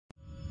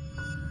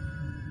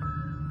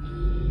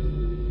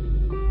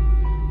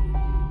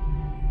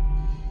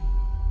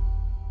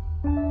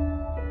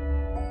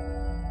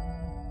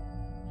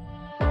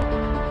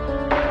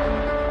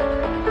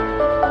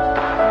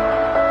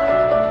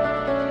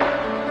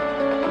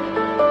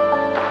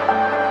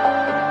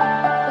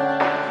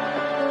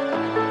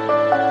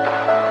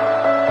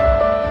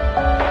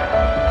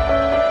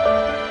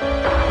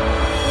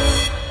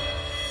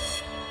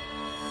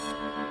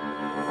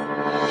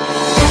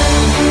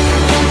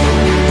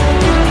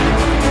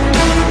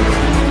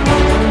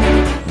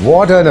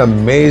What an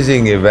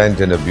amazing event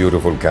in a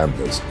beautiful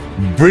campus.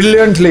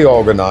 Brilliantly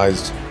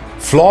organized,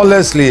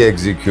 flawlessly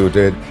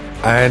executed,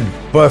 and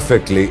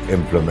perfectly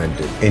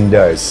implemented.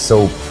 India is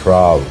so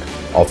proud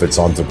of its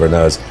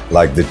entrepreneurs,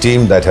 like the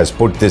team that has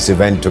put this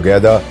event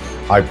together.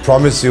 I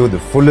promise you the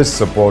fullest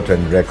support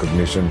and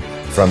recognition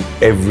from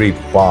every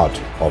part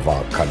of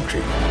our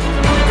country.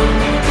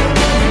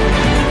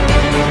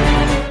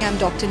 I'm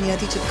Dr.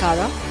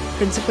 Chittoor,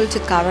 Principal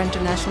Chittoor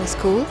International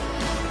School,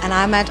 and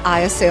I'm at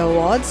ISA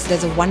Awards.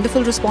 There's a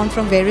wonderful response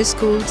from various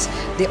schools.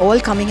 They're all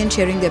coming and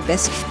sharing their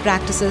best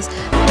practices.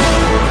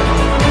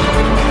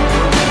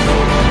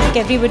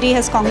 Everybody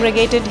has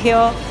congregated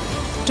here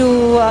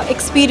to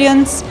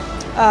experience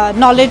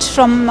knowledge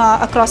from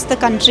across the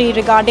country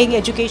regarding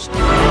education.